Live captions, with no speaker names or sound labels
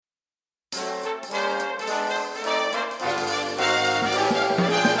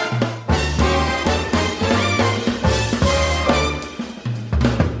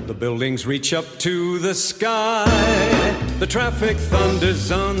buildings reach up to the sky. The traffic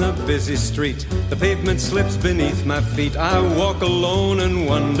thunders on the busy street. The pavement slips beneath my feet. I walk alone and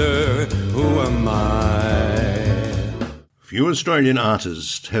wonder, who am I? Few Australian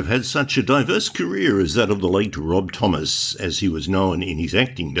artists have had such a diverse career as that of the late Rob Thomas, as he was known in his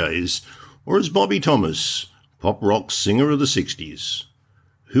acting days, or as Bobby Thomas, pop rock singer of the 60s.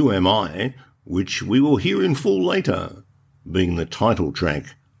 Who Am I, which we will hear in full later, being the title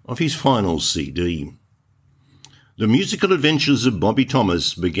track of his final CD. The musical adventures of Bobby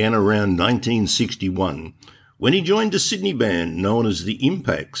Thomas began around 1961 when he joined a Sydney band known as the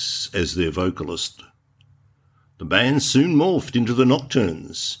Impacts as their vocalist. The band soon morphed into the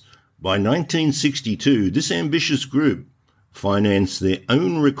Nocturnes. By 1962, this ambitious group financed their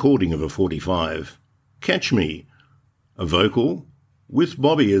own recording of a 45, Catch Me, a vocal with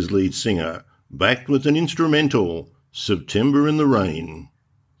Bobby as lead singer, backed with an instrumental, September in the Rain.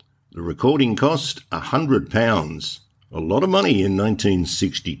 The recording cost £100, a lot of money in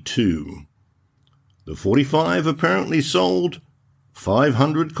 1962. The 45 apparently sold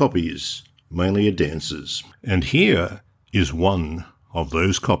 500 copies, mainly at dances. And here is one of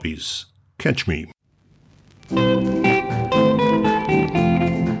those copies. Catch Me.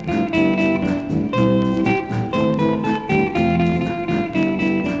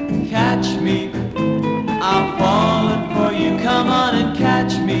 Catch me, I'm falling for you, come on and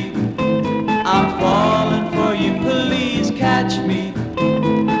catch me. I'm falling for you, please catch me.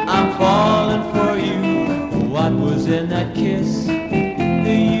 I'm falling for you. What was in that kiss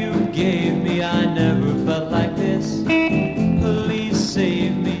you gave me? I never felt like this. Please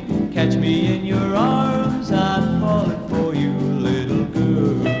save me, catch me in your arms. I'm falling for you, little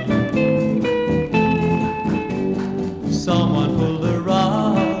girl. Someone pulled the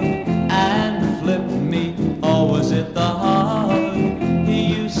rug and flipped me, or was it the hug?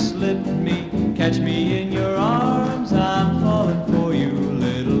 You slipped me, catch me in your arms. I'm falling for you,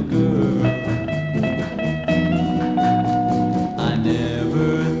 little girl. I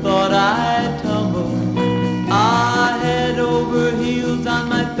never thought I'd tumble, head over heels on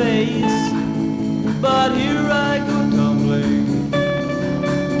my face, but here I go tumbling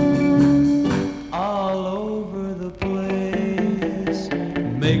all over the place.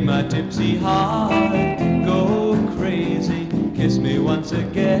 Make my tipsy heart go crazy, kiss me once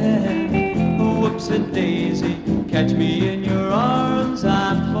again, whoops-a-daisy, catch me in your arms.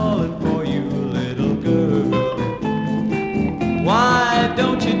 I'm falling for you, little girl. Why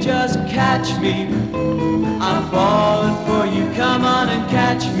don't you just catch me? I'm falling for you, come on and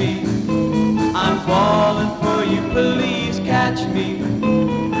catch me. I'm falling for you, please catch me.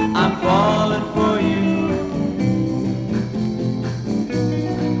 I'm falling for you.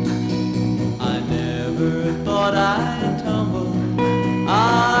 I never thought I'd tumble,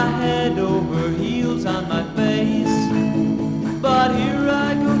 head over heels on my face, but here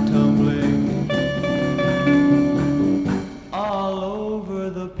I go tumbling all over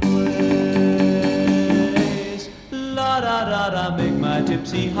the place. La-da-da-da, make my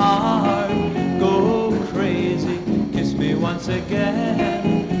tipsy heart go crazy, kiss me once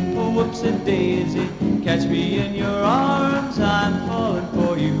again, whoops-a-daisy, catch me in your arms. I'm falling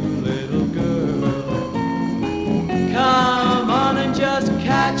for you, little girl. Come on and just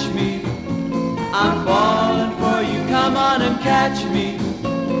catch me. I'm falling for you, come on and catch me.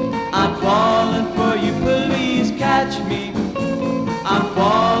 I'm falling for you, please catch me. I'm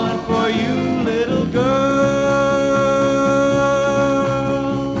falling for you, little girl.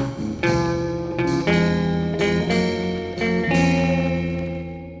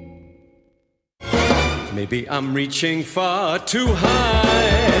 Maybe I'm reaching far too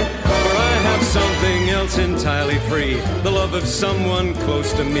high, for I have something else entirely free. The love of someone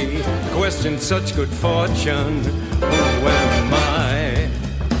close to me. Question such good fortune, who am I?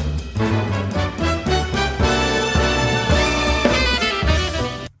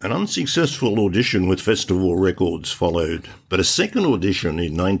 An unsuccessful audition with Festival Records followed, but a second audition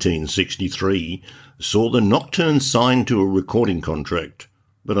in 1963 saw the Nocturnes signed to a recording contract,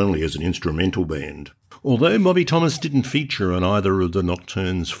 but only as an instrumental band. Although Bobby Thomas didn't feature on either of the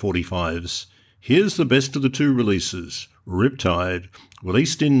Nocturnes 45s, here's the best of the two releases, Riptide,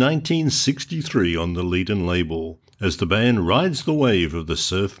 released in 1963 on the Leedon label, as the band rides the wave of the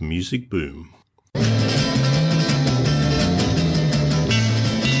surf music boom.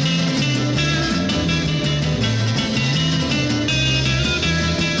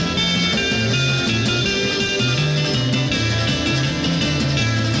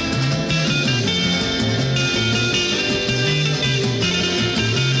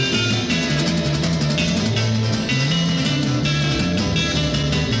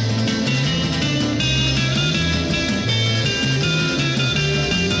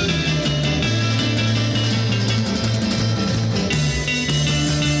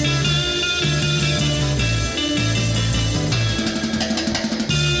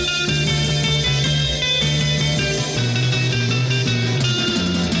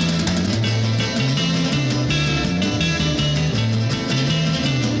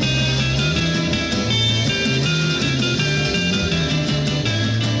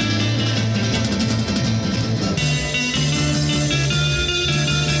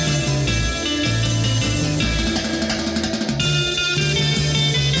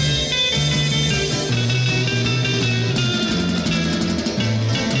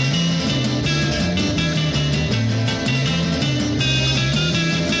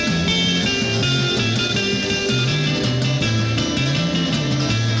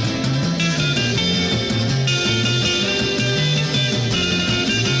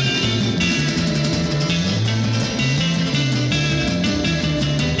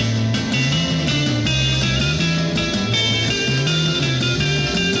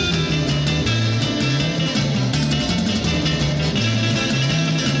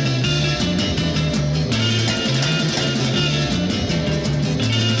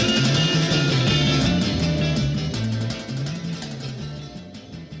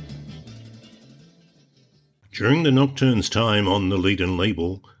 During the Nocturnes' time on the Leedon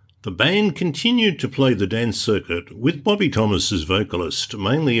label, the band continued to play the dance circuit with Bobby Thomas as vocalist,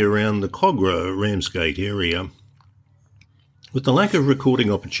 mainly around the Kogarah, Ramsgate area. With the lack of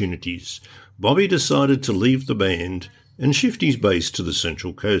recording opportunities, Bobby decided to leave the band and shift his base to the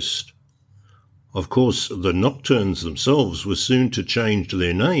Central Coast. Of course, the Nocturnes themselves were soon to change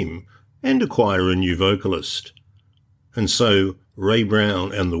their name and acquire a new vocalist. And so Ray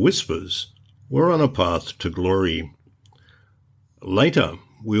Brown and the Whispers were on a path to glory. Later,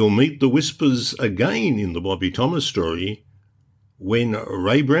 we'll meet the Whispers again in the Bobby Thomas story when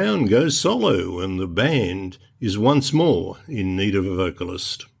Ray Brown goes solo and the band is once more in need of a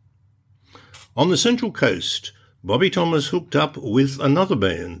vocalist. On the Central Coast, Bobby Thomas hooked up with another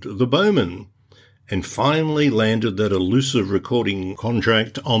band, the Bowmen, and finally landed that elusive recording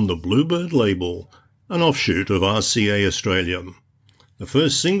contract on the Bluebird label, an offshoot of RCA Australia. The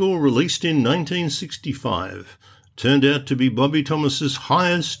first single, released in 1965, turned out to be Bobby Thomas's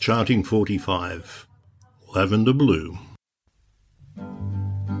highest charting 45, Lavender Blue.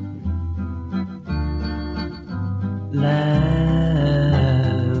 Lavender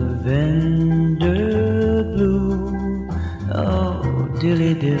blue, oh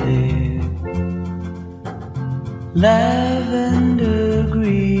dilly dilly. Lavender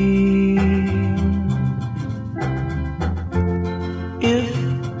green. If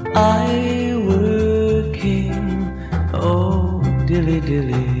I were king, oh dilly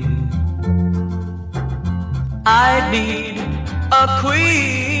dilly, I'd need a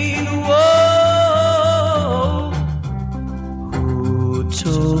queen, whoa, who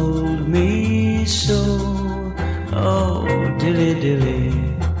told me so, oh dilly dilly,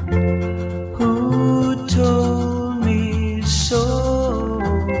 who told me so.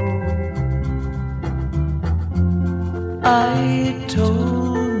 I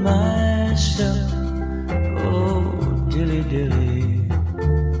told myself, oh dilly dilly,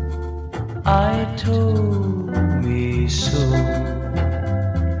 I told me so.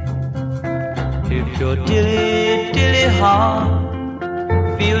 If your dilly dilly heart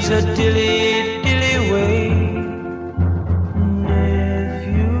feels a dilly dilly way, if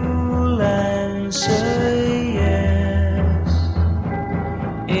you'll answer yes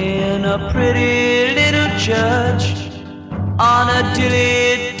in a pretty little church on a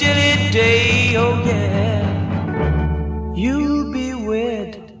dilly dilly day, oh yeah, you'll be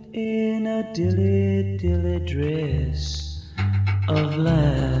wed in a dilly dilly dress of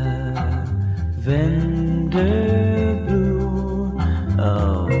lavender blue,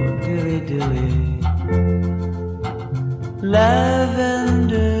 oh dilly dilly,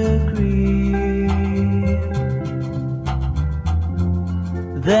 lavender green.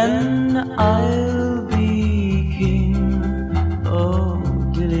 Then I'll be king, oh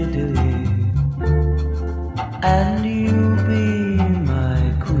dilly dilly, and you be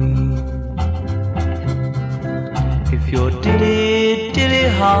my queen. If your dilly dilly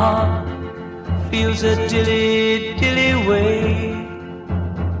heart feels a dilly dilly way,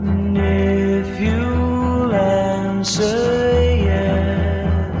 and if you'll answer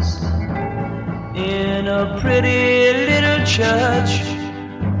yes in a pretty little church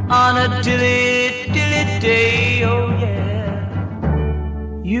on a dilly dilly day, oh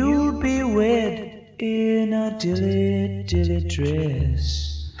yeah, you'll be wed in a dilly dilly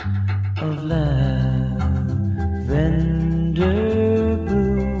dress of lavender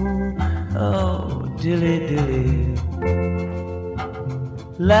blue, oh dilly dilly,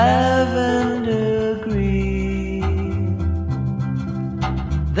 lavender green.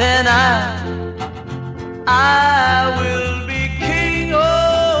 Then I will be king,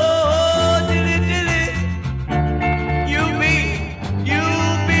 oh dilly dilly, you'll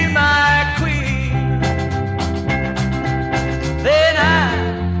be my queen. Then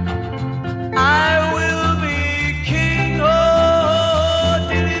I will be king, oh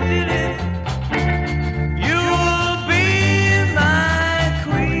dilly dilly, you'll be my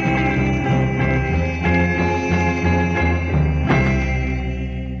queen.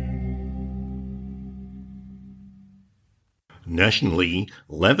 Nationally,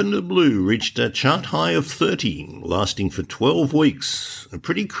 Lavender Blue reached a chart high of 30, lasting for 12 weeks, a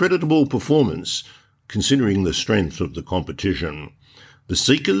pretty creditable performance considering the strength of the competition. The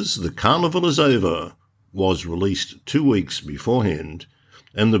Seekers' The Carnival Is Over was released 2 weeks beforehand,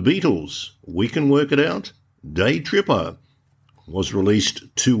 and the Beatles' We Can Work It Out, Day Tripper, was released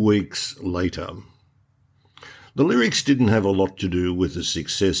 2 weeks later. The lyrics didn't have a lot to do with the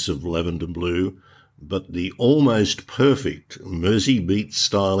success of Lavender Blue, but the almost perfect Mersey beat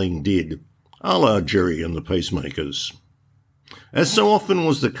styling did, a la Jerry and the Pacemakers. As so often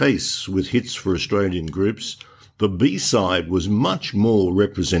was the case with hits for Australian groups, the B-side was much more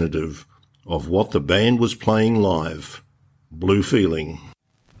representative of what the band was playing live. Blue Feeling.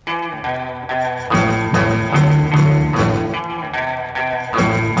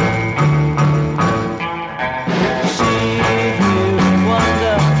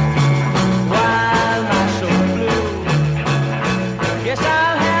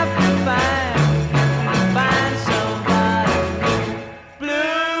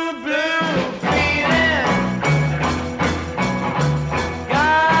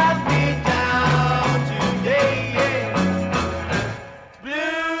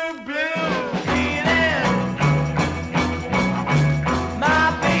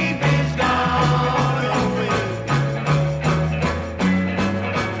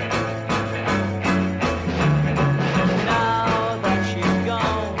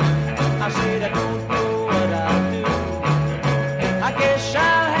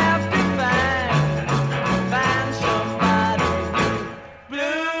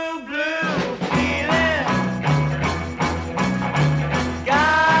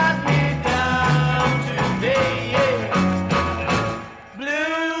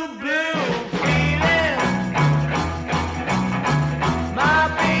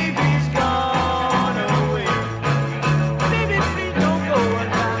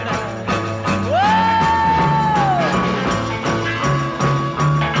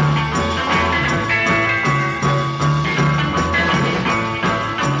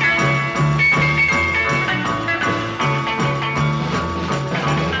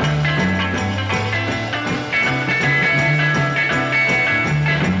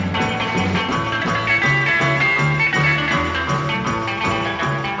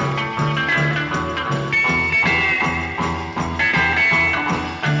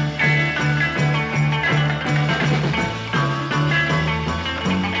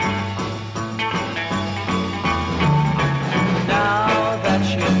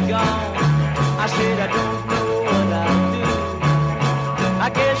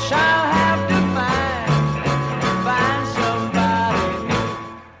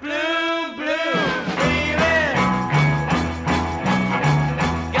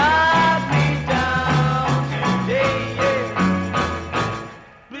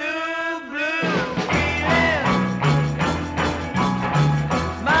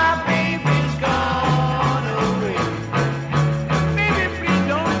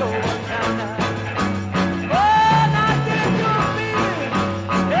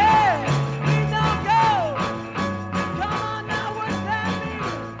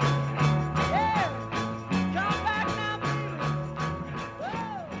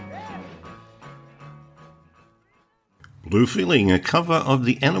 Blue Feeling, a cover of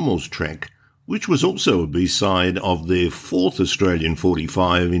the Animals track, which was also a B-side of their fourth Australian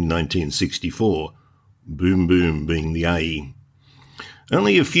 45 in 1964, Boom Boom being the A.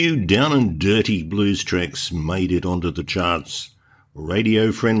 Only a few down and dirty blues tracks made it onto the charts,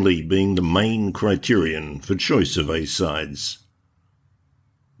 radio-friendly being the main criterion for choice of A-sides.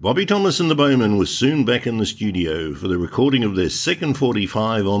 Bobby Thomas and the Bowmen were soon back in the studio for the recording of their second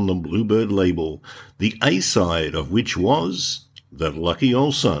 45 on the Bluebird label, the A-side of which was That Lucky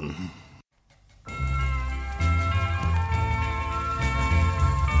Old Sun.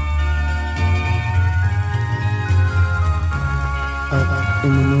 Up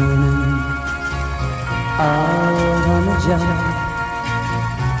in the morning, out on the job,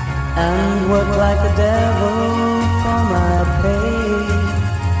 and work like the devil for my pay.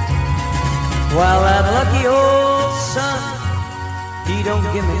 While that lucky old son, he don't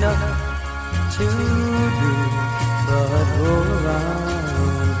give me nothing to do but roll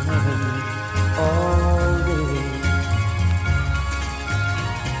around heaven all day.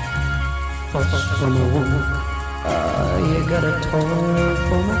 Fuss from a woman, you gotta toil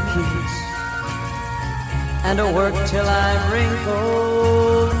for my kids, and to work till I'm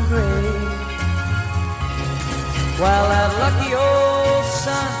wrinkled and gray. While that lucky old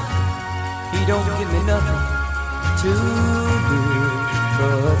son, he don't give me nothing to do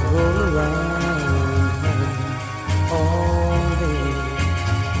but roll around heaven all day.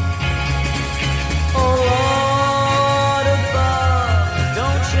 Oh Lord above,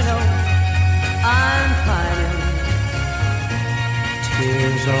 don't you know I'm pining?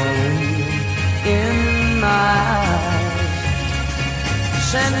 Tears are in my eyes.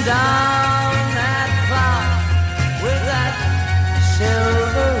 Send down that cloud with that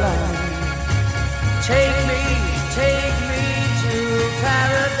silver line. Take me to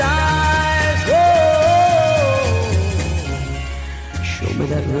paradise. Whoa. Show me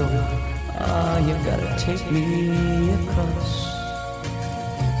that river. You gotta take me across.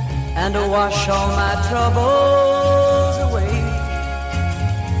 and to wash all my troubles away.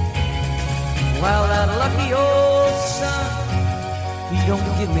 Well, that lucky old sun, he don't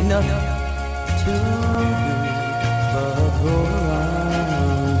give me nothing to do but roll around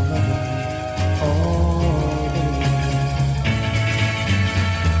all day.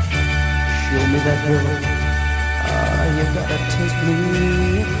 Show me that road, you gotta take me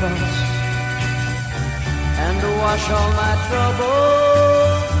across, and to wash all my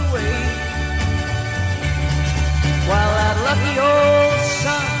troubles away. While that lucky old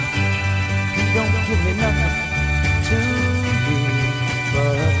sun, he don't give me nothing to do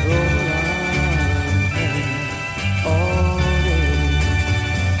but roll around all day.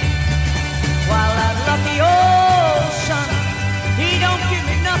 While that lucky old sun, he don't give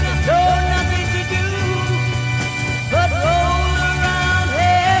me nothing, no nothing to do but roll around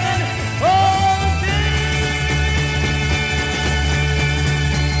heaven all day.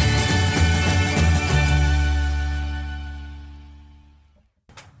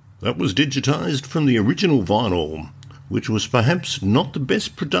 That was digitised from the original vinyl, which was perhaps not the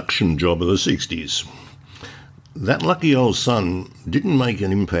best production job of the 60s. That Lucky Old Sun didn't make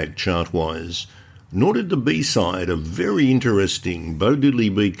an impact chart-wise, nor did the B-side, a very interesting Bo Diddley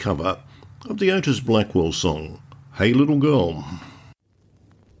beat cover of the Otis Blackwell song, Hey Little Girl.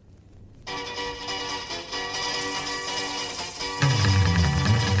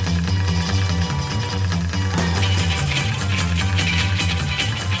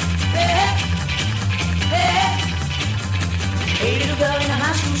 Hey, little girl in a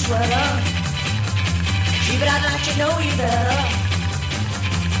high school sweater, gee, but I'd like to know you better.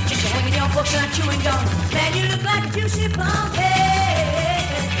 Just hanging your books and chewing gum, man, you look like a juicy plum. Hey,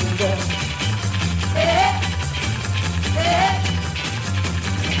 little girl. Hey, hey,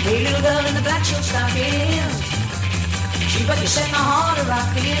 hey, little girl in the black silk stockings, gee, but you set my heart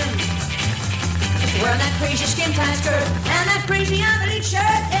a-rocking. Just wearing that crazy skin-tight skirt and that crazy ivy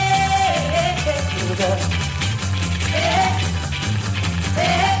shirt. Hey, little girl. Hey.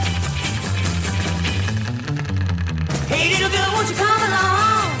 Hey, hey, little girl, won't you come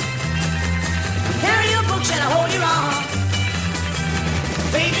along? Carry your books and I'll hold your arm.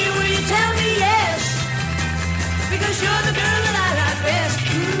 Baby, will you tell me yes? Because you're the girl that I like best.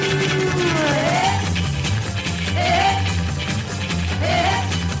 Ooh, hey, hey, hey.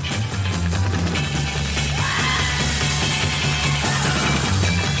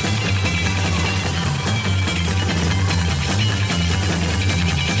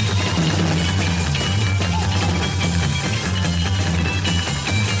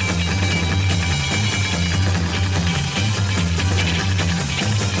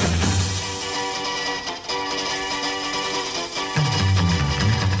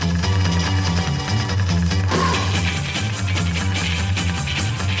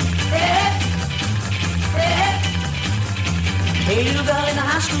 Hey, little girl in the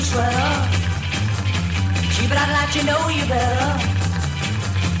high school sweater, gee, but I'd like to know you better.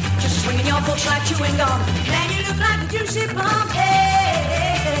 Just swinging your books like chewing gum, man, you look like a juicy plum.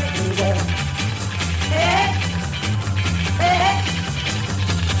 Hey, little girl. Hey, hey,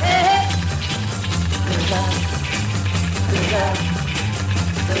 hey, little girl, little girl,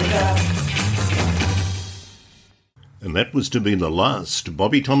 little girl. And that was to be the last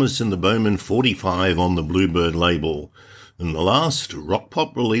Bobby Thomas and the Bowmen 45 on the Bluebird label, and the last rock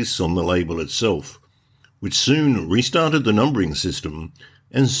pop release on the label itself, which soon restarted the numbering system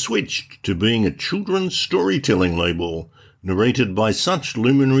and switched to being a children's storytelling label narrated by such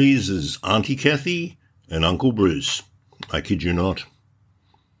luminaries as Auntie Kathy and Uncle Bruce. I kid you not.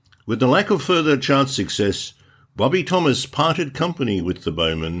 With the lack of further chart success, Bobby Thomas parted company with the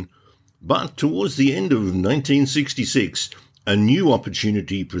Bowmen, but towards the end of 1966, a new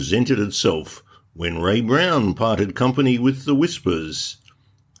opportunity presented itself when Ray Brown parted company with the Whispers,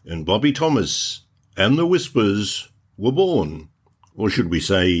 and Bobby Thomas and the Whispers were born, or should we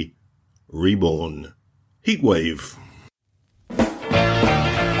say, reborn. Heatwave.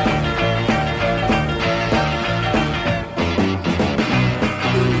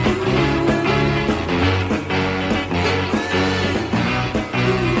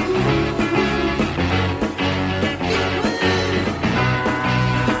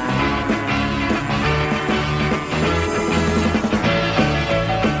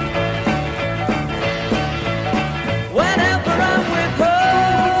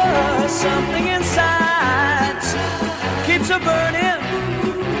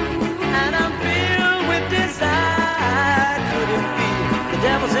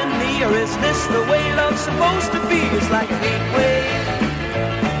 The way love's supposed to be is like a heat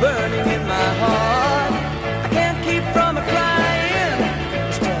wave burning in my heart. I can't keep from a crying.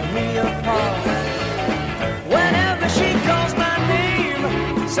 Just tell me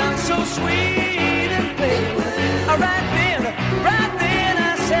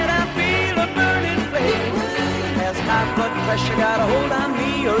my blood pressure got a hold on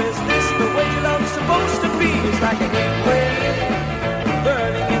me? Or is this the way love's supposed to be? It's like a heat wave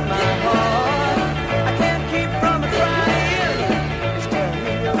burning in my heart. I can't keep from crying, it's tearing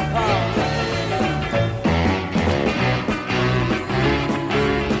me apart.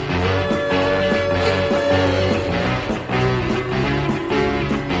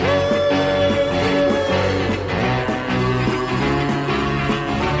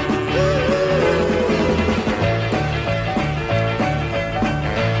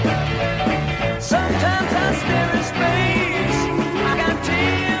 Sometimes I stare in space, I got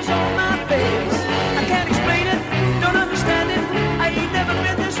tears on my face. I can't explain it, don't understand it, I ain't never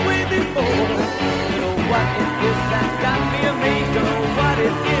been this way before. Don't know what it is that got me amazed, don't know what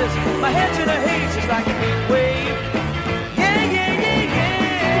it is. My head's in a haze, it's like a heat wave. Yeah, yeah, yeah,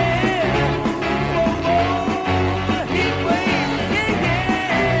 yeah. Whoa, whoa, heat wave, yeah, yeah.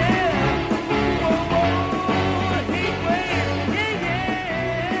 Whoa, whoa, heat wave, yeah, yeah.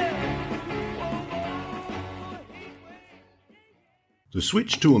 The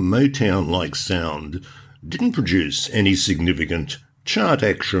switch to a Motown-like sound didn't produce any significant chart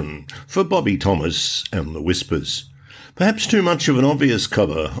action for Bobby Thomas and the Whispers. Perhaps too much of an obvious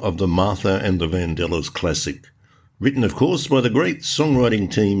cover of the Martha and the Vandellas classic, written of course by the great songwriting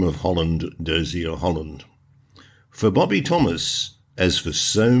team of Holland Dozier Holland. For Bobby Thomas, as for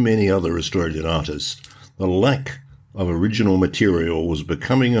so many other Australian artists, the lack of original material was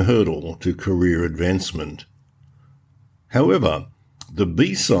becoming a hurdle to career advancement. However, the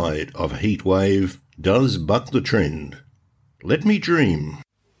B-side of Heatwave does buck the trend. Let Me Dream.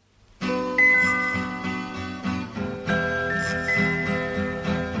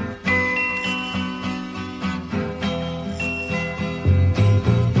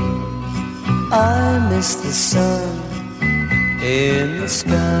 I miss the sun in the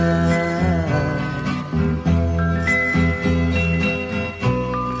sky.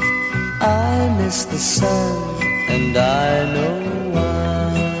 I miss the sun and I know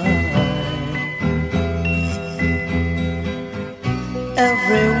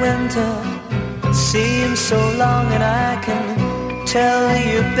every winter seems so long, and I can tell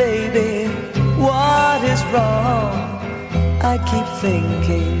you, baby, what is wrong. I keep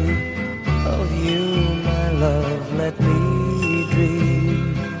thinking of you, my love. Let me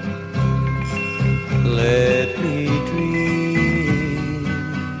dream. Let me dream.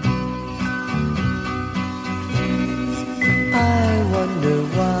 I wonder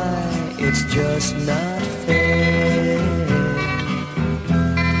why it's just not fair.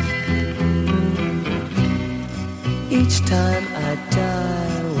 Each time I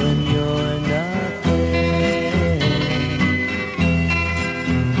die when you're not there.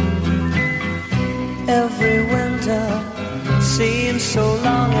 Every winter seems so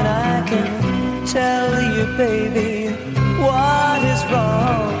long, and I can tell you, baby, what is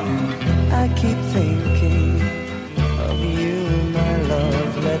wrong. I keep thinking of you, my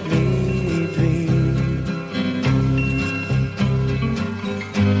love. Let me dream.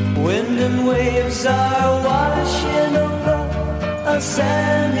 Wind and waves are washing over a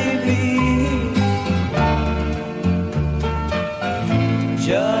sandy beach,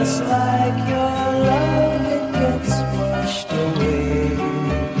 just like your love, it gets washed away,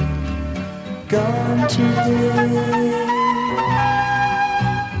 gone today.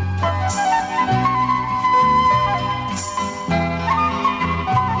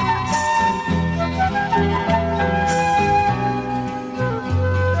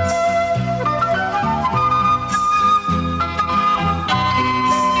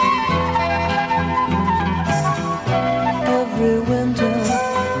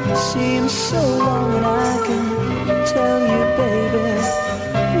 So long, and I can tell you, baby,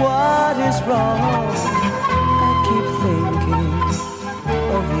 what is wrong. I keep thinking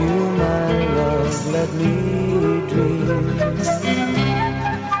of you, my love. Let me dream.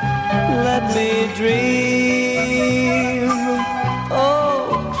 Let me dream. Oh,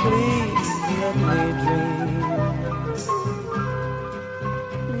 please, let me dream.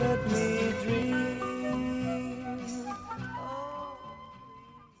 Let me dream. Oh.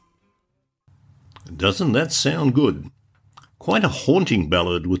 Doesn't that sound good? Quite a haunting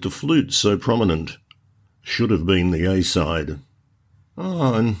ballad with the flute so prominent. Should have been the A-side.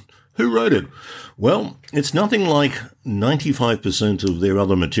 Oh, and who wrote it? Well, it's nothing like 95% of their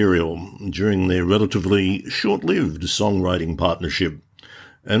other material during their relatively short-lived songwriting partnership,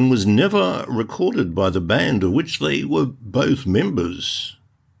 and was never recorded by the band of which they were both members.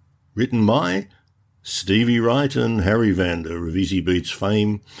 Written by Stevie Wright and Harry Vanda of Easy Beats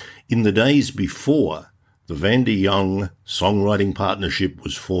fame in the days before the Vanda Young songwriting partnership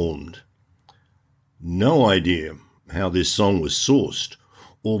was formed. No idea how this song was sourced,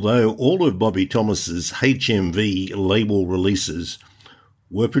 although all of Bobby Thomas's HMV label releases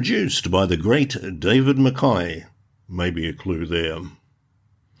were produced by the great David Mackay. Maybe a clue there.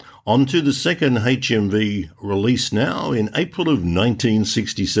 On to the second HMV release now in April of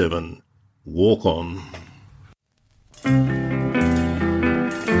 1967, Walk On.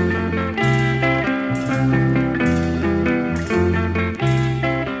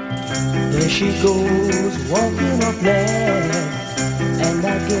 There she goes, walking up there, and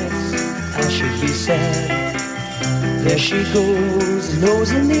I guess I should be sad. There she goes,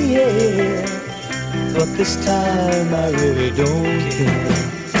 nose in the air, but this time I really don't care.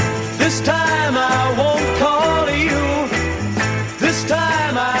 This time I won't call you, this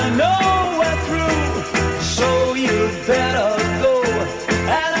time I know we're through, so you'd better go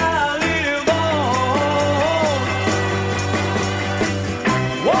and I'll live on.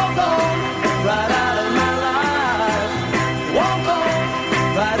 Walk on, right out of my life. Walk on,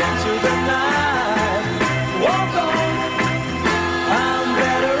 right into the night. Walk on, I'm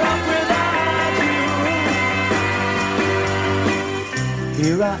better off without you.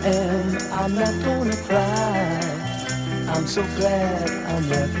 Here I am, I'm not gonna cry. I'm so glad I'm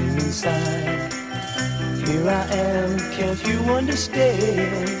laughing inside. Here I am, can't you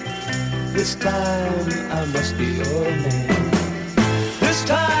understand? This time I must be your man. This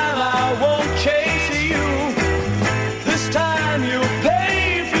time I won't chase you. This time you'll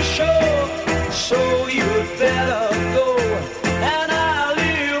pay for sure. So you better go and I'll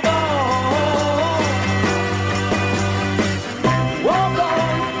live on. Walk on,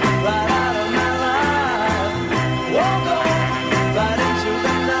 right out of my life. Walk on, right into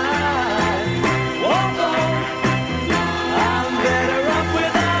the night. Walk on, I'm better off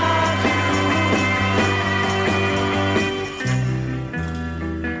without you.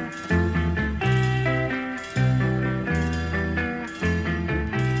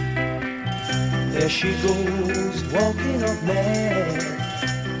 There she goes, walking up mad,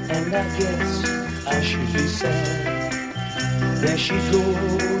 and I guess I should be sad. There she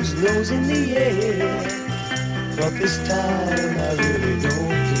goes, nose in the air, but this time I really don't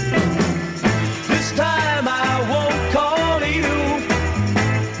care. This time I won't call you,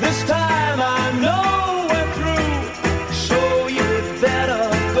 this time I know we're through, so you'd better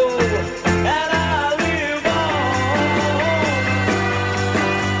go and I'll live on.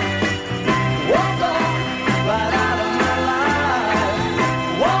 Walk on, right out of my life.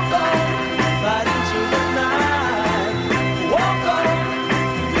 Walk on, right into the night. Walk on,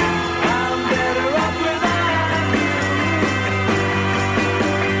 I'm better off without you.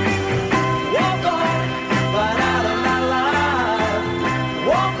 Walk on, right out of my life.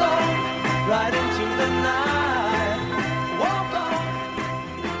 Walk on, right into the night. Walk on,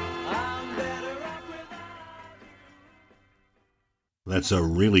 I'm better off without you. That's a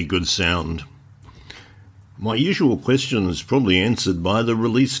really good sound. My usual question is probably answered by the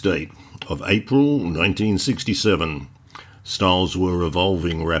release date of April 1967. Styles were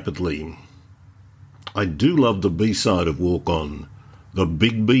evolving rapidly. I do love the B-side of Walk On, the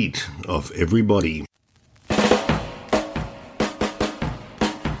big beat of Everybody.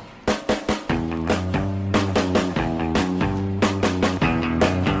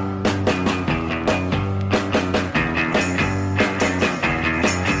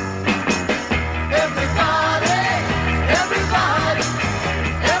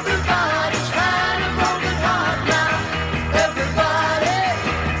 Everybody's trying a broken heart now.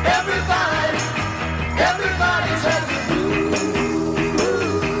 Everybody's having the blues.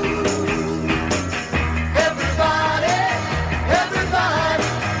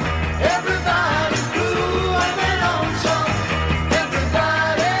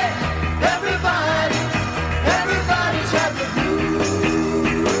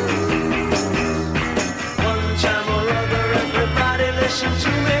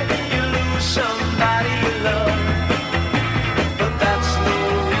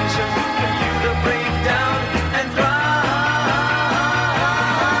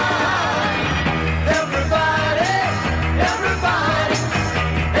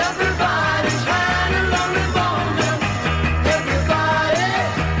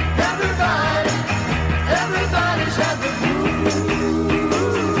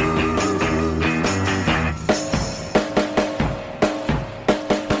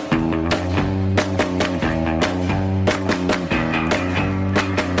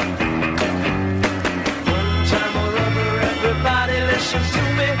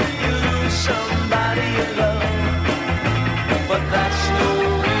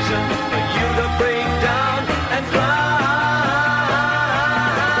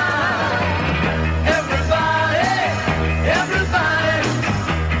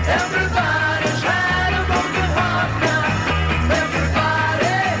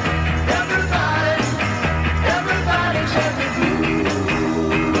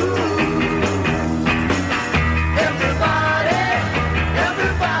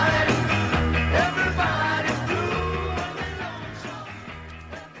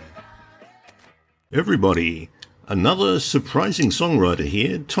 Everybody. Another surprising songwriter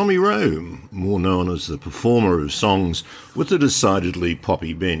here, Tommy Rowe, more known as the performer of songs with a decidedly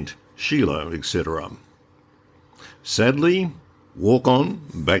poppy bent, Sheila, etc. Sadly, Walk On,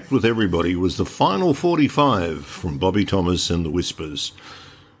 Backed with Everybody was the final 45 from Bobby Thomas and the Whispers.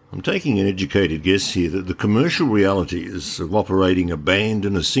 I'm taking an educated guess here that the commercial realities of operating a band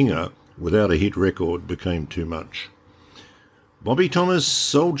and a singer without a hit record became too much. Bobby Thomas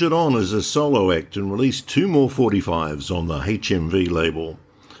soldiered on as a solo act and released 2 more 45s on the HMV label.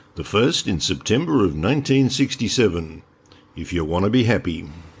 The first in September of 1967, If You Want to Be Happy.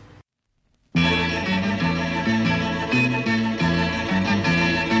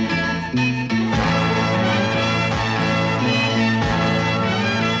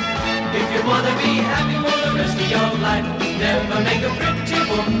 Wanna be happy for the rest of your life. Never make a pretty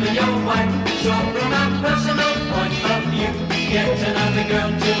woman your wife. So from a personal point of view, get another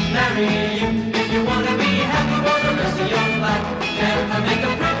girl to marry you. If you wanna be happy for the rest of your life, never make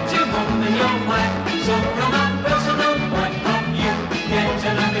a pretty woman your wife. So from a personal point of view, get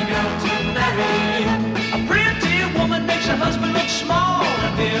another girl to marry you. A pretty woman makes her husband look small,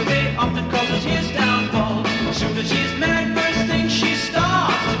 and very often causes his downfall. As soon as she's married, first thing she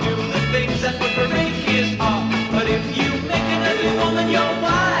starts to do the things that would break his heart. But if you make an ugly woman your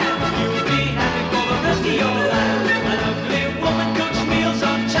wife, you'll be happy for the rest of your life. An ugly woman cooks meals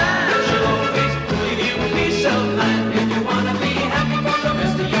on time. She'll always give you peace of mind. If you wanna be happy for the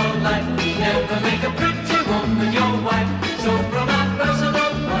rest of your life, never make a pretty woman your wife. So from a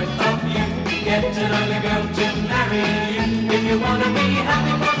personal point of view, get an ugly girl to marry you. If you wanna be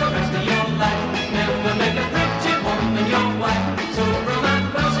happy for the rest of your life, never make a pretty woman your wife. So from a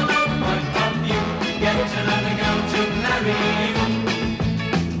personal point of view, get another girl to marry you.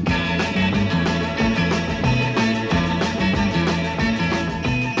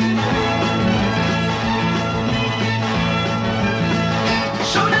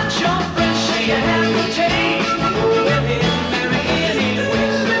 So that's your friend, she has no taste. Well, he'll marry anyway.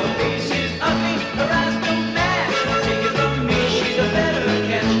 So if she's ugly, her eyes don't match. Take it from me, she's a better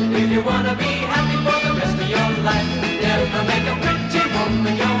catch. If you wanna be happy for the rest of your life, never make a pretty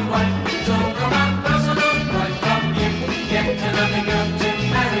woman your wife. So from a personal point of view, get another girl to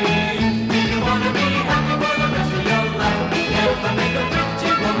marry you. If you wanna be happy for the rest of your life, never make a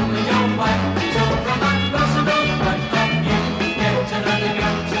pretty woman your wife. So from a personal point of view, get another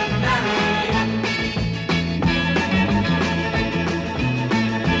girl to marry you.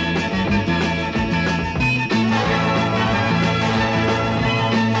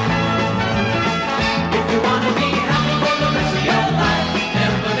 If you wanna be happy for the rest of your life,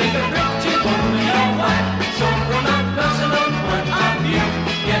 never make a pretty woman your wife. So from a personal point of view,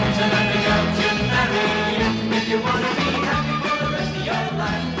 get another girl to marry you. If you wanna be happy for the rest of your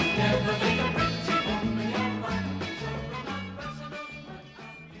life, never make a pretty woman your wife. So from a personal point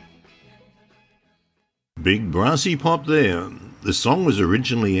of view. Big brassy pop there. The song was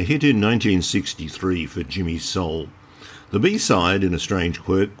originally a hit in 1963 for Jimmy Soul. The B-side, In a Strange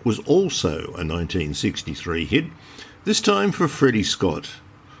Quirk, was also a 1963 hit, this time for Freddie Scott.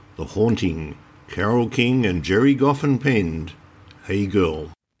 The haunting Carole King and Jerry Goffin penned Hey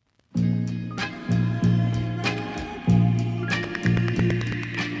Girl.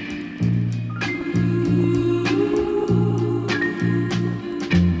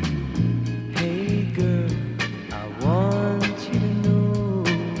 Hey girl, I want you to know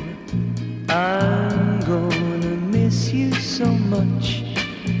I'm gonna miss you so much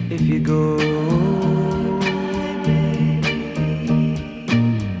if you go.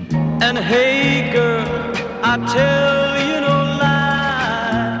 And hey girl, I tell you no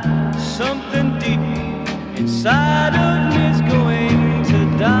lie, something deep inside of me is going to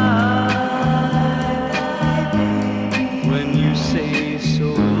die when you say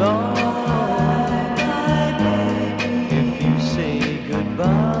so long. If you say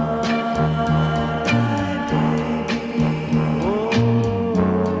goodbye,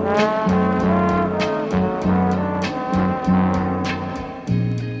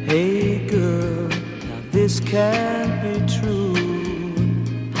 hey girl, now this can't be true.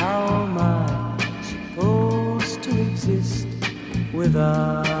 How am I supposed to exist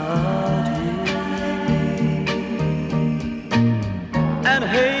without you? And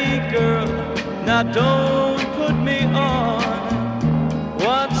hey girl, now don't put me on.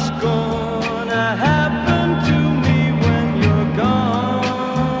 What's gonna happen to me when you're gone?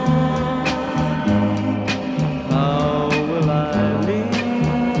 How will I live?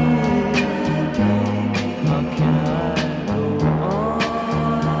 How can I go on?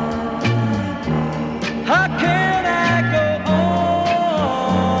 How can I go on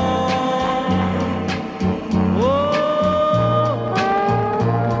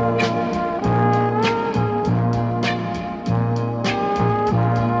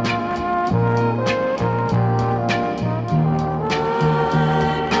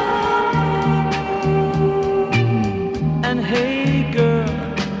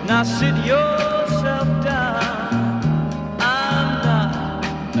Now sit yourself down. I'm not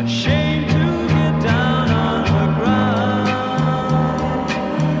ashamed to get down on the ground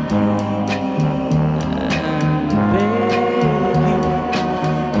and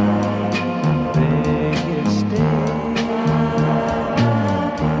beg you to stay.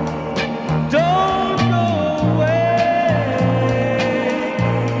 Don't go away.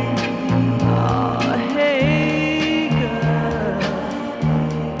 Oh, hey, girl,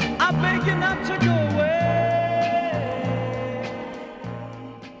 I beg you not to go away.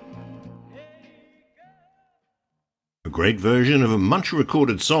 A great version of a much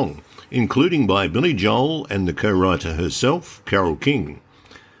recorded song, including by Billy Joel and the co-writer herself, Carole King.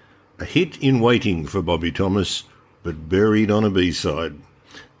 A hit in waiting for Bobby Thomas, but buried on a B-side.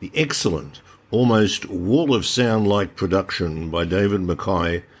 The excellent, almost wall of sound-like production by David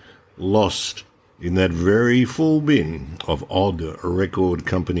Mackay, lost in that very full bin of odd record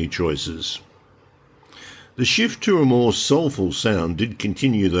company choices. The shift to a more soulful sound did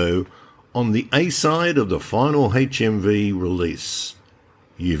continue, though, on the A-side of the final HMV release,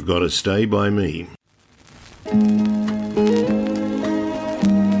 You've Gotta Stay By Me. I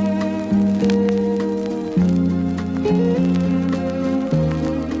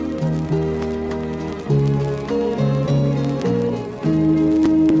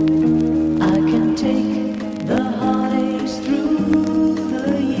can take the heartaches through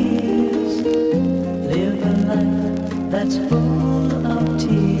the years, live a life that's full of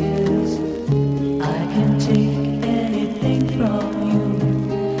tears. I can take anything from you,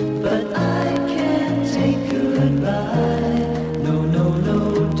 but I can't take goodbye. No, no,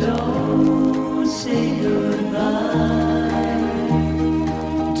 no, don't say goodbye.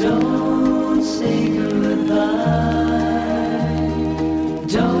 Don't say goodbye.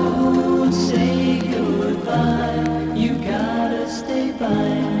 Don't say goodbye. You gotta stay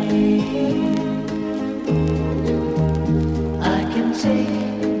by me. I can take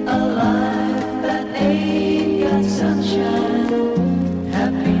a life that ain't got sunshine,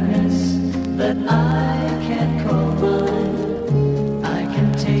 happiness that I can't call mine. I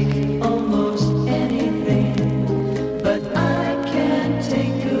can take almost anything, but I can't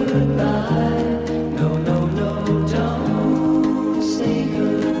take goodbye. No, no, no, don't say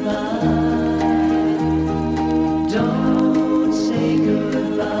goodbye. Don't say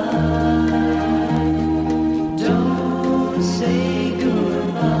goodbye. Don't say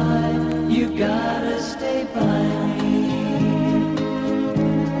goodbye. You gotta stay by me.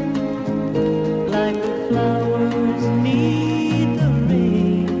 Like the flowers need the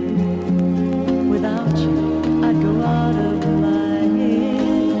rain. Without you, I'd go out of my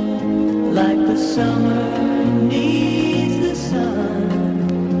head. Like the summer needs the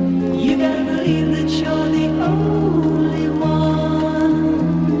sun. You gotta believe that you're the only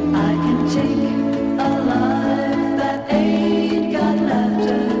one. I can take a life that ain't got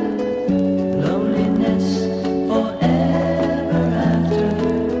laughter, loneliness forever after.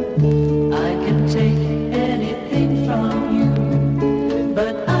 I can take anything from you,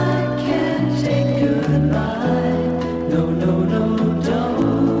 but I can't take goodbye. No, no, no,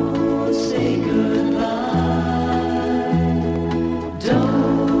 don't say goodbye.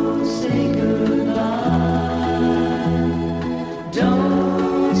 Don't say goodbye.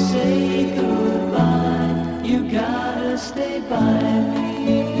 Don't say goodbye. You gotta stay by me.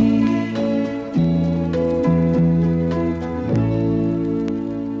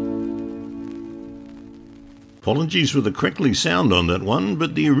 Apologies for the crackly sound on that one,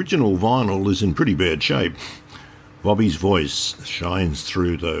 but the original vinyl is in pretty bad shape. Bobby's voice shines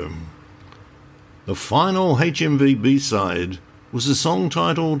through, though. The final HMV B-side was a song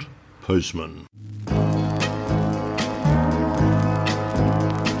titled Postman.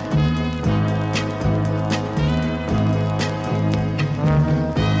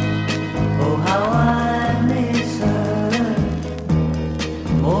 Oh, how I miss her,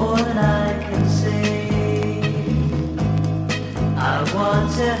 more than I can say. I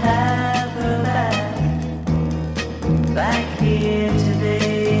want to have her back here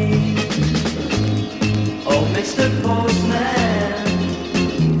today. Oh, Mr. Postman,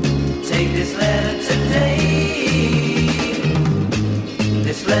 take this letter today.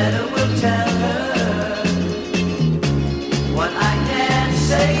 This letter will tell her what I can't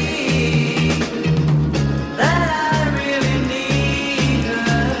say, that I really need her.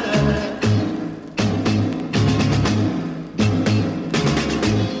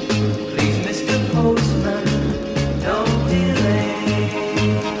 Please, Mr. Postman, don't delay.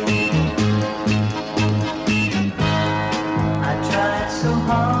 I tried so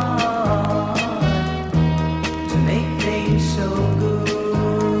hard to make things so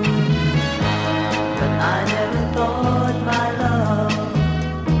good.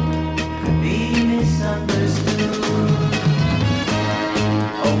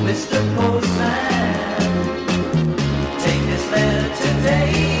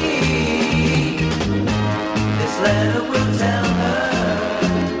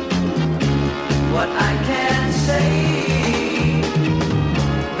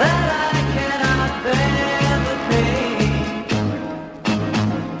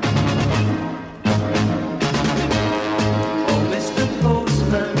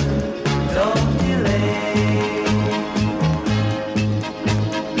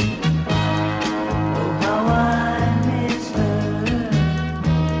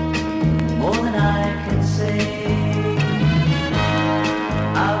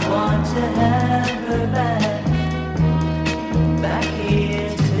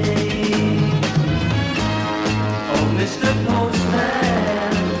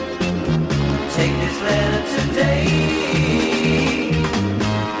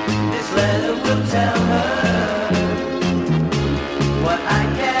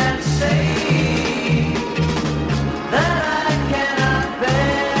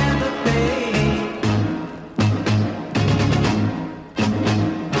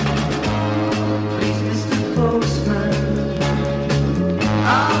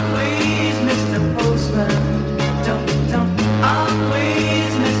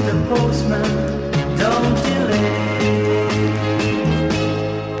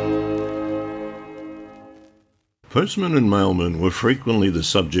 Postman and mailman were frequently the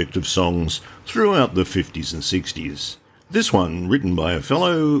subject of songs throughout the 50s and 60s. This one written by a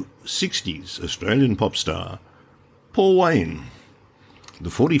fellow 60s Australian pop star, Paul Wayne. The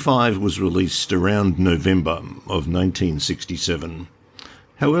 45 was released around November of 1967.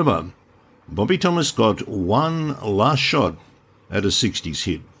 However, Bobby Thomas got one last shot at a 60s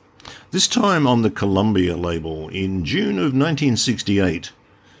hit, this time on the Columbia label in June of 1968,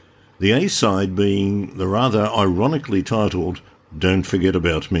 the A-side being the rather ironically titled Don't Forget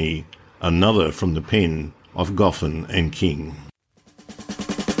About Me, another from the pen of Goffin and King.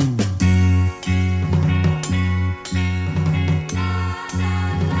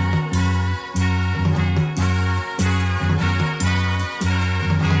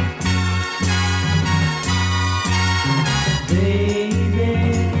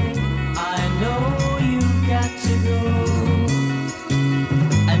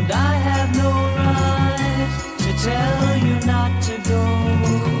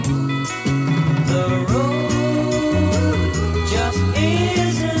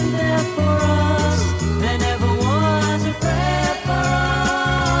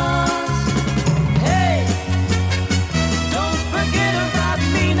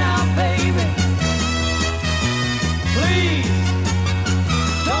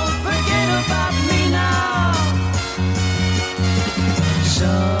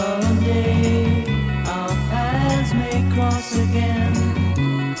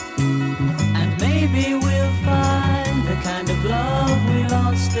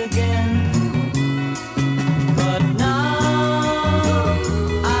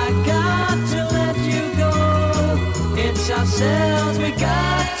 Ourselves, we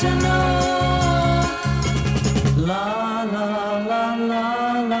got to know. La la la la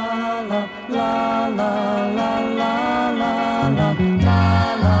la la la la la la la la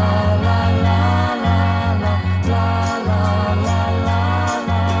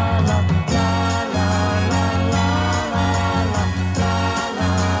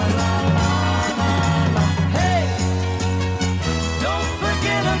Hey, don't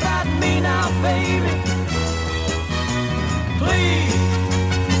forget about me now, baby. Please,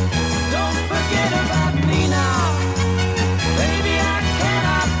 don't forget about me now. Baby, I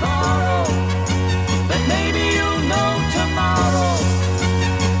cannot borrow, but maybe you'll know tomorrow.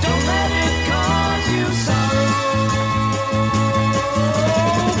 Don't let it cause you sorrow.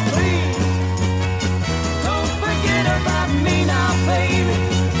 Please, don't forget about me now, baby.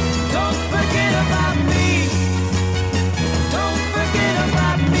 Don't forget about me. Don't forget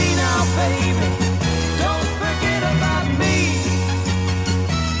about me now, baby. Don't forget about me.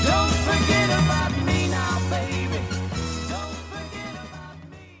 Don't forget about me now, baby. Don't forget about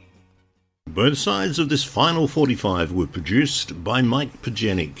me. Both sides of this final 45 were produced by Mike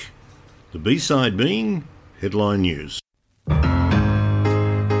Pajanic, the B-side being Headline News.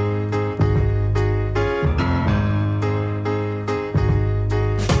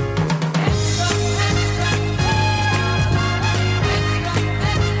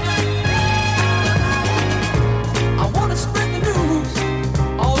 I wanna spread the news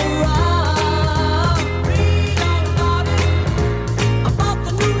all around. Read all about it, about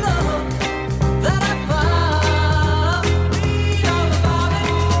the new love that I found. Read all about it,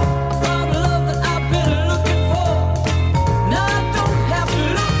 about the love that I've been looking for.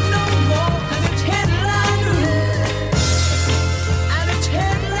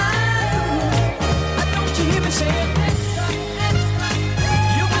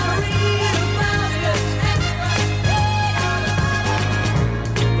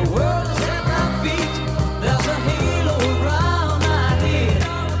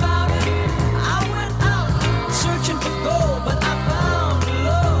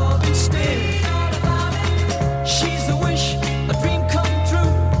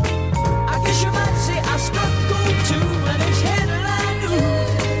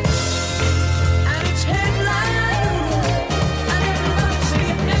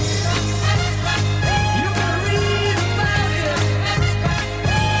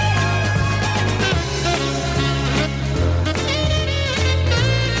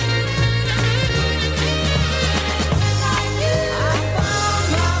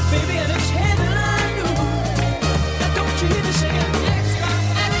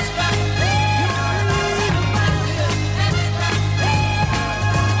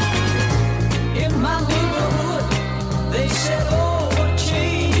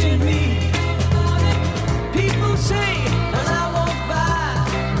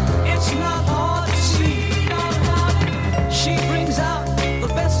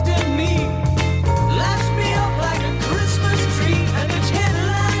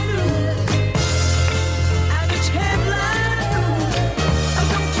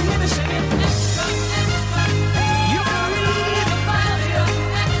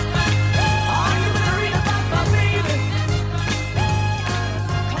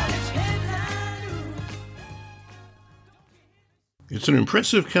 It's an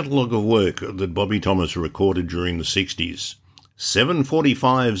impressive catalogue of work that Bobby Thomas recorded during the 60s. 7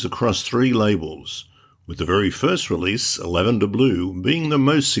 45s across 3 labels, with the very first release, Lavender Blue, being the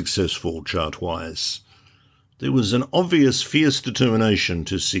most successful chart-wise. There was an obvious fierce determination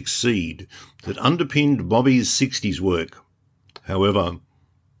to succeed that underpinned Bobby's 60s work. However,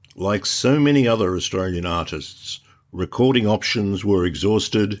 like so many other Australian artists, recording options were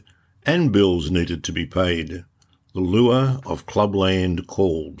exhausted and bills needed to be paid. The lure of clubland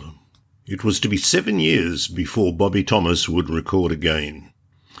called. It was to be 7 years before Bobby Thomas would record again.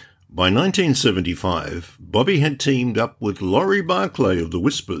 By 1975, Bobby had teamed up with Laurie Barclay of the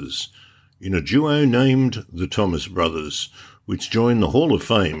Whispers in a duo named the Thomas Brothers, which joined the Hall of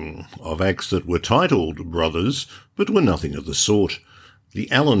Fame of acts that were titled Brothers but were nothing of the sort.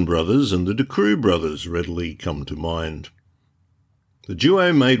 The Allen Brothers and the DeCrew Brothers readily come to mind. The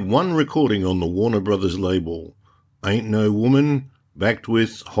duo made one recording on the Warner Brothers label, Ain't No Woman, backed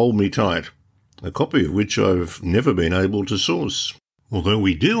with Hold Me Tight, a copy of which I've never been able to source. Although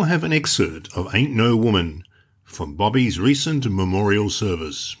we do have an excerpt of Ain't No Woman from Bobby's recent memorial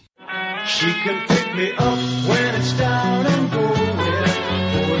service. She can pick me up when it's down and going.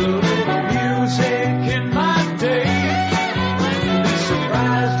 Put a little music in my day. Be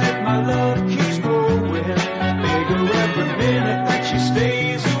surprised if my love keeps growing. Bigger every minute that she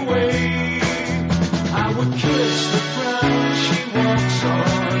stays away. I would kiss the ground she walks on.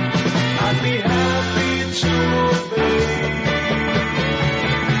 I'd be happy to obey.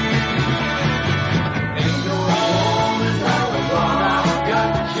 Ain't no woman like the one I've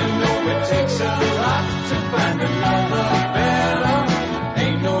got. You know it takes a lot to find another better.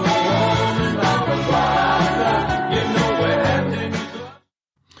 Ain't no woman like the one I've got. You know we're having.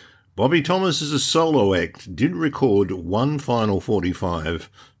 Bobby Thomas as a solo act did record one final 45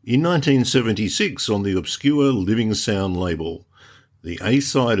 in 1976 on the obscure Living Sound label, the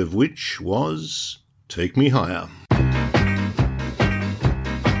A-side of which was Take Me Higher.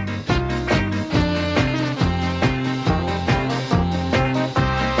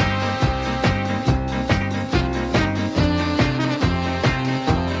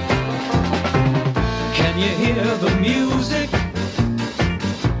 Can you hear the music?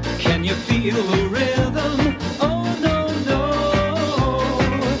 Can you feel the rhythm? Oh no, no.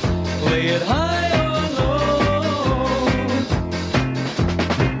 Play it high or low.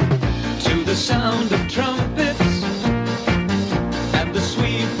 To the sound of trumpets and the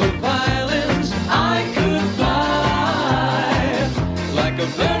sweep of violins, I could fly like a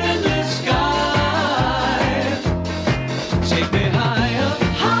bird in the sky. Take me higher,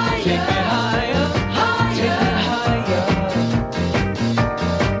 higher, take me higher, higher,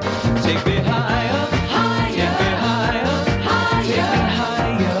 take me higher, higher, take me higher,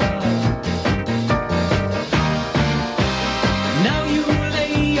 higher. Now you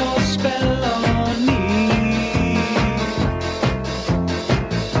lay your spell on me.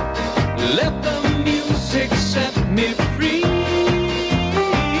 Let the music set me free.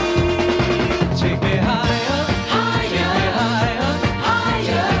 Take me higher, higher, take me higher,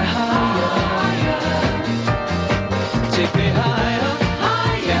 higher, higher. Take me higher,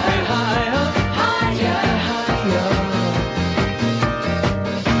 higher, take me higher, higher, higher.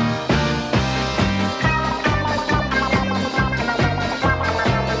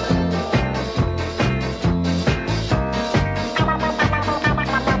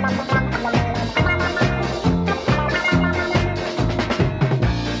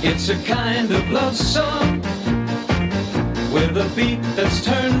 It's a kind of love song with a beat that's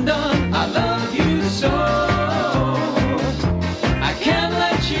turned on. I love you so, I can't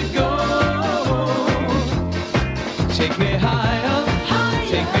let you go. Take me higher,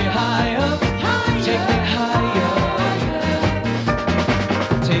 take me higher, take me higher.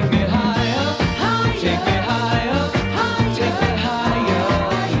 Take me higher, take me higher, take me higher.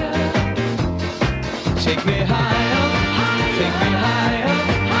 Take me higher, take me higher,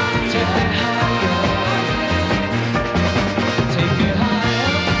 take me higher. Take me higher, take me higher, take me higher. Take me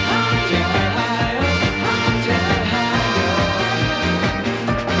higher, take me higher, take me higher.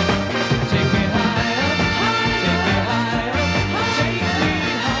 Take me higher.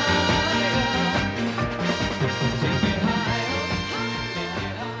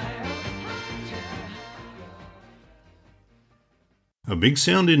 A big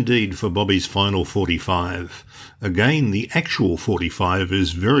sound indeed for Bobby's final 45. Again, the actual 45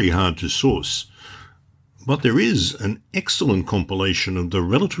 is very hard to source, but there is an excellent compilation of the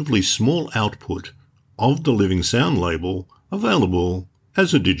relatively small output of the Living Sound label available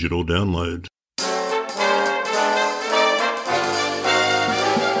as a digital download.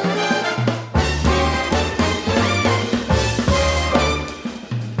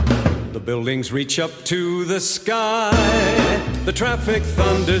 buildings reach up to the sky. The traffic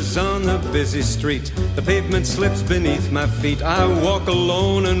thunders on the busy street. The pavement slips beneath my feet. I walk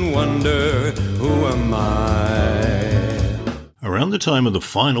alone and wonder, who am I? Around the time of the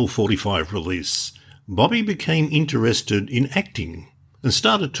final 45 release, Bobby became interested in acting and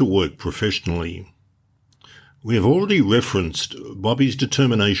started to work professionally. We have already referenced Bobby's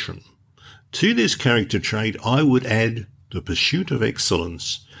determination. To this character trait, I would add the pursuit of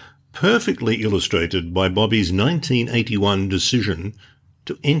excellence, perfectly illustrated by Bobby's 1981 decision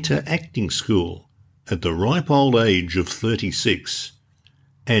to enter acting school at the ripe old age of 36,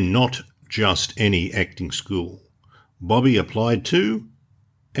 and not just any acting school. Bobby applied to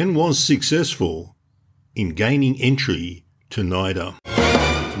and was successful in gaining entry to NIDA.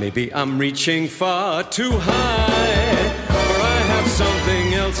 Maybe I'm reaching far too high, for I have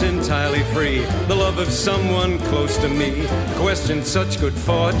something else entirely free, the love of someone close to me. Question such good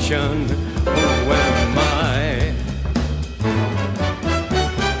fortune, who am I?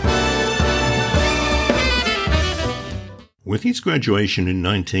 With his graduation in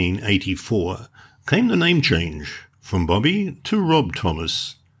 1984 came the name change from Bobby to Rob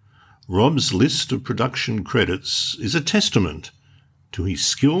Thomas. Rob's list of production credits is a testament to his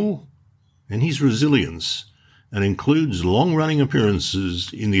skill and his resilience, and includes long-running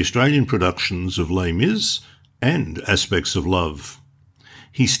appearances in the Australian productions of Les Mis and Aspects of Love.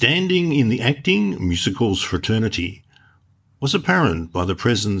 His standing in the acting musicals fraternity was apparent by the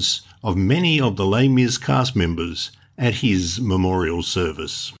presence of many of the Les Mis cast members at his memorial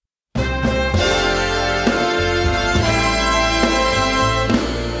service.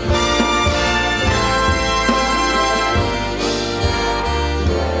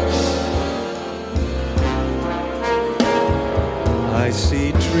 I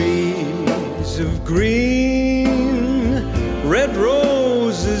see trees of green, red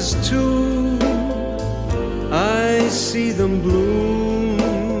roses too. I see them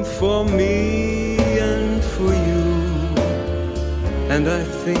bloom for me and for you. And I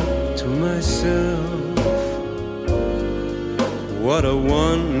think to myself, what a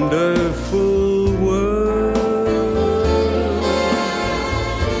wonderful world.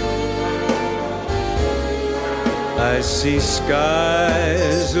 I see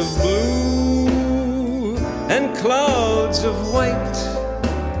skies of blue and clouds of white,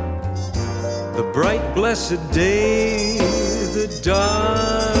 the bright blessed day, the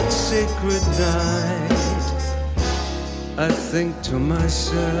dark sacred night. I think to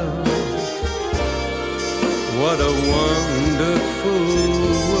myself, what a wonderful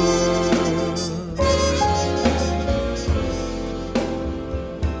world.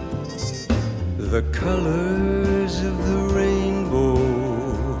 The colors of the rainbow,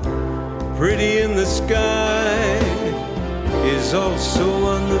 pretty in the sky, is also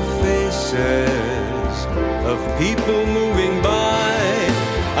on the faces of people moving by.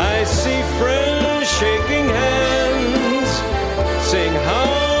 I see friends shaking hands, saying, how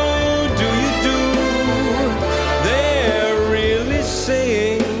do you do? They're really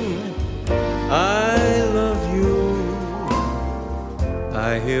saying, I love you.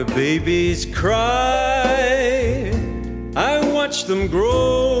 I hear babies cry, I watch them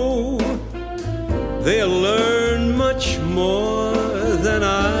grow. They'll learn much more than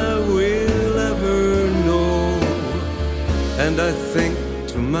I will ever know. And I think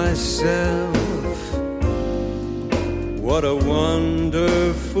to myself, what a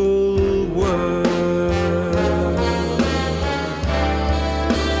wonderful world.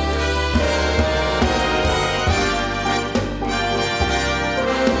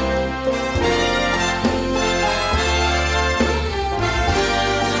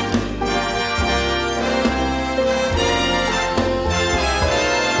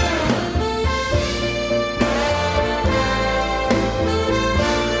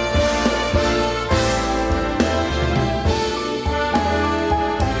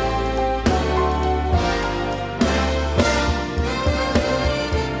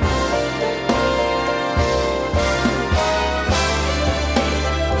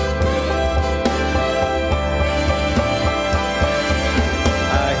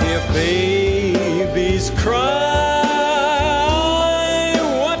 Babies cry,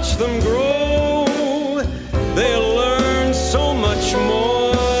 watch them grow. They'll learn so much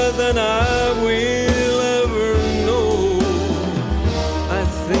more than I will ever know. I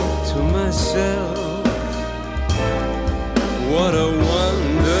think to myself, what a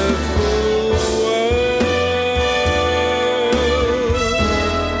wonderful world.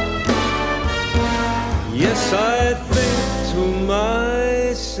 Yes, I think to myself,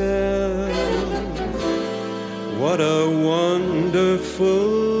 what a wonderful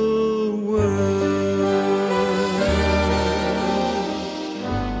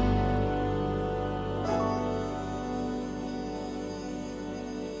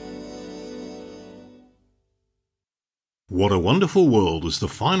What a Wonderful World is the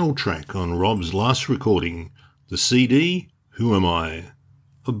final track on Rob's last recording, the CD, Who Am I?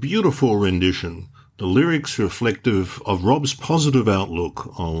 A beautiful rendition, the lyrics reflective of Rob's positive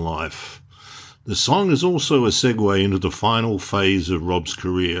outlook on life. The song is also a segue into the final phase of Rob's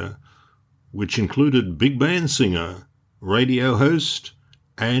career, which included big band singer, radio host,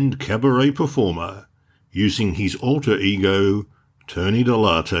 and cabaret performer, using his alter ego, Tony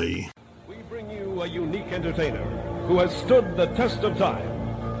Delarte. We bring you a unique entertainer who has stood the test of time,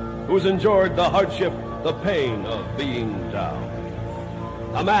 who's endured the hardship, the pain of being down.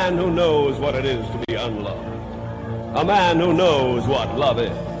 A man who knows what it is to be unloved. A man who knows what love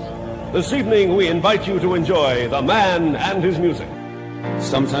is. This evening we invite you to enjoy the man and his music.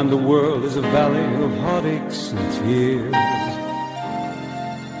 Sometimes the world is a valley of heartaches and tears,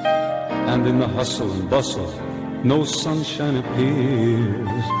 and in the hustle and bustle, no sunshine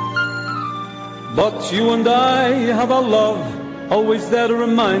appears. But you and I have our love, always there to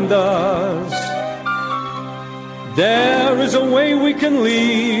remind us there is a way we can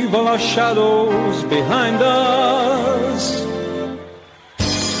leave all our shadows behind us.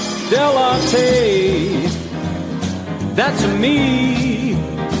 Delarte, that's me,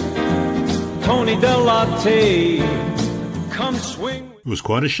 Tony Delarte, come swing. It was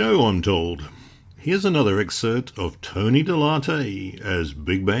quite a show, I'm told. Here's another excerpt of Tony Delarte as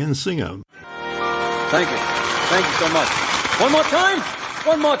big band singer. Thank you. Thank you so much. One more time.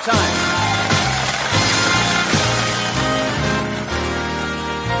 One more time.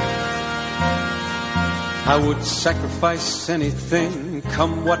 I would sacrifice anything,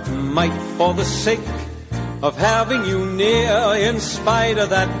 come what might, for the sake of having you near. In spite of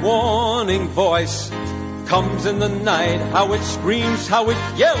that warning voice comes in the night, how it screams, how it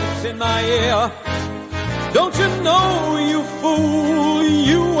yells in my ear. Don't you know, you fool,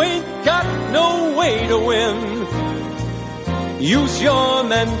 you ain't got no way to win. Use your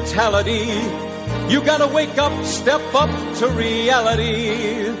mentality. You gotta wake up, step up to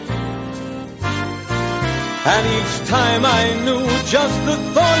reality. And each time I knew just the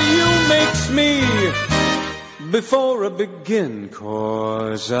thought you makes me before I begin,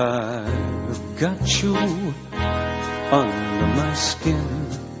 'cause I've got you under my skin.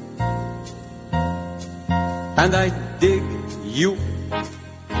 And I dig you,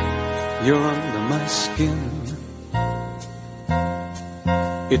 you're under my skin.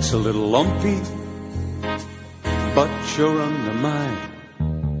 It's a little lumpy, but you're under my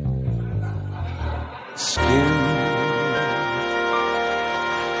skin.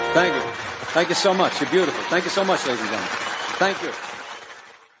 Thank you. Thank you so much. You're beautiful. Thank you so much, ladies and gentlemen. Thank you.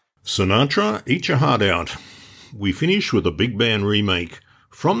 Sinatra, Eat Your Heart Out. We finish with a big band remake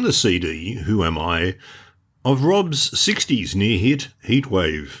from the CD, Who Am I?, of Rob's 60s near hit,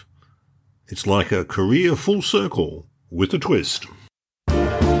 Heatwave. It's like a career full circle with a twist.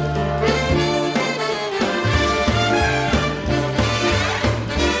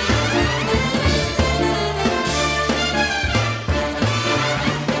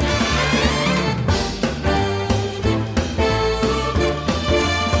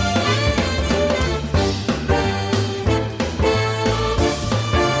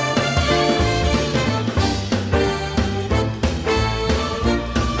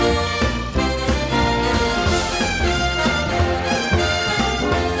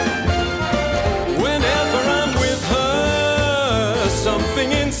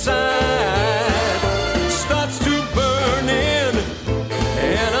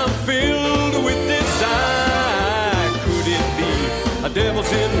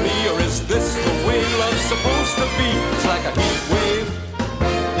 Devil's in me, or is this the way love's supposed to be? It's like a heat wave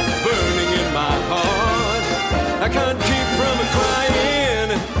burning in my heart. I can't keep from crying,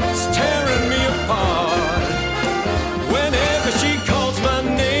 it's tearing me apart. Whenever she calls my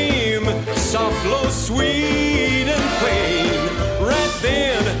name, soft, low, sweet and plain. Right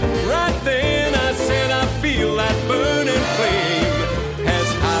then I said I feel that burning flame. Has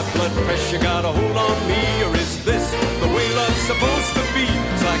high blood pressure got a hold on me, or is this the way love's supposed to be?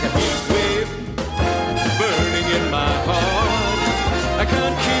 It's like a heat wave burning in my heart. I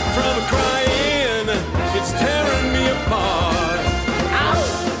can't keep from crying, it's tearing me apart. Ow!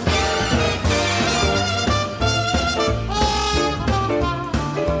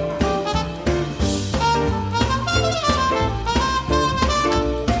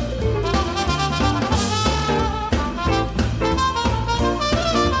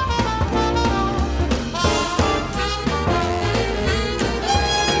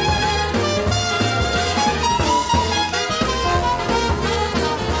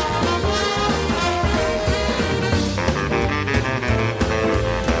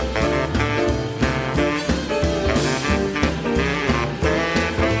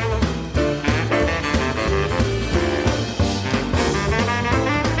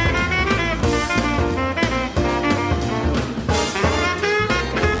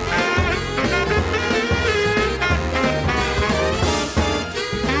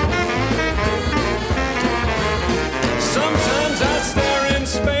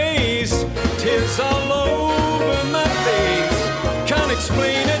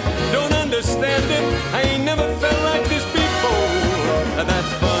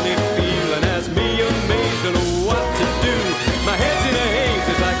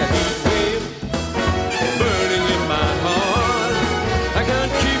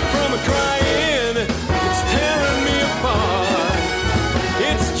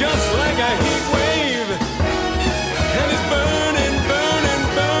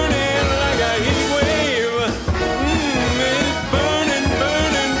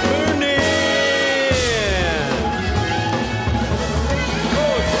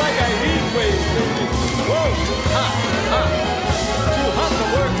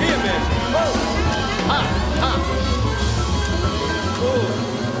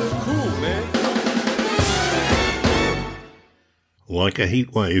 like a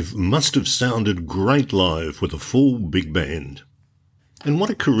heatwave, must have sounded great live with a full big band. And what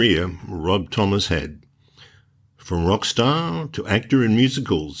a career Rob Thomas had. From rock star to actor in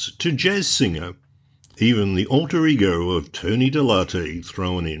musicals to jazz singer, even the alter ego of Tony Delarte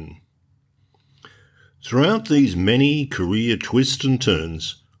thrown in. Throughout these many career twists and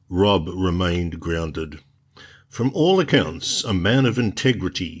turns, Rob remained grounded. From all accounts, a man of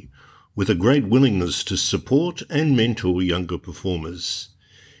integrity, with a great willingness to support and mentor younger performers.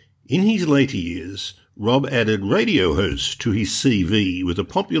 In his later years, Rob added radio host to his CV with a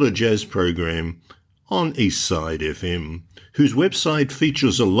popular jazz program on Eastside FM, whose website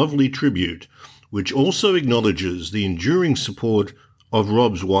features a lovely tribute, which also acknowledges the enduring support of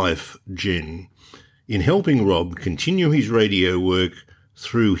Rob's wife, Jen, in helping Rob continue his radio work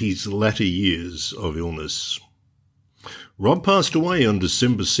through his latter years of illness. Rob passed away on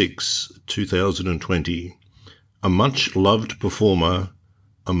December 6, 2020, a much-loved performer,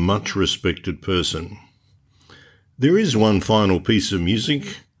 a much-respected person. There is one final piece of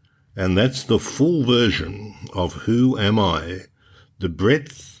music, and that's the full version of Who Am I?, the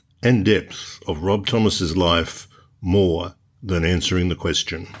breadth and depth of Rob Thomas's life, more than answering the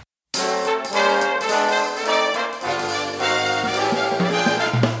question.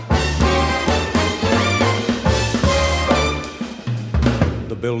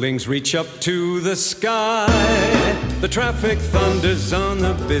 The buildings reach up to the sky. The traffic thunders on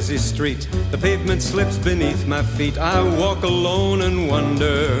the busy street. The pavement slips beneath my feet. I walk alone and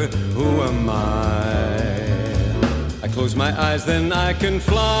wonder, who am I? I close my eyes, then I can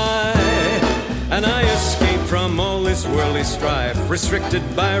fly. And I escape from all this worldly strife, restricted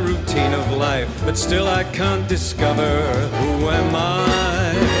by routine of life. But still I can't discover, who am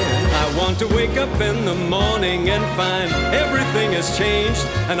I? I want to wake up in the morning and find everything has changed,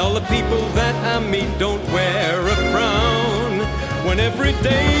 and all the people that I meet don't wear a frown. When every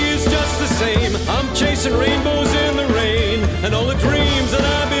day is just the same, I'm chasing rainbows in the rain, and all the dreams that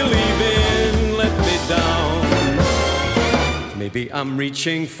I believe in let me down. Maybe I'm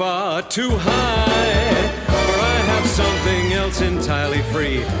reaching far too high, for I have something else entirely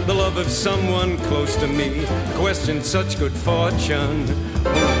free, the love of someone close to me. Question such good fortune, who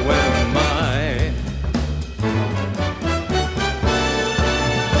am I?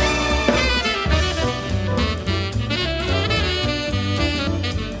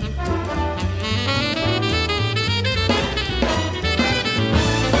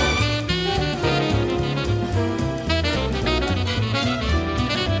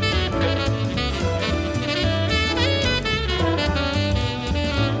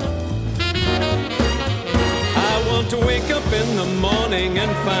 To wake up in the morning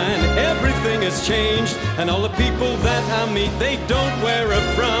and find everything has changed, and all the people that I meet, they don't wear a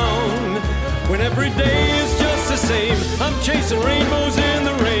frown. When every day is just the same, I'm chasing rainbows in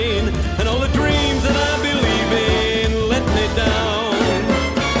the rain, and all the dreams that I believe in let me down.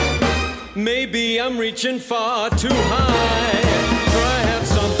 Maybe I'm reaching far too high, for I have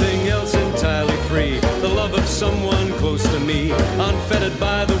something else entirely free, the love of someone close to me, unfettered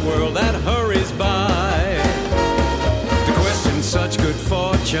by the world that hurries by. Such good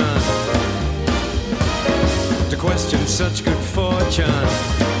fortune, to question such good fortune,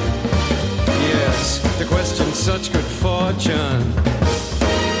 yes, to question such good fortune.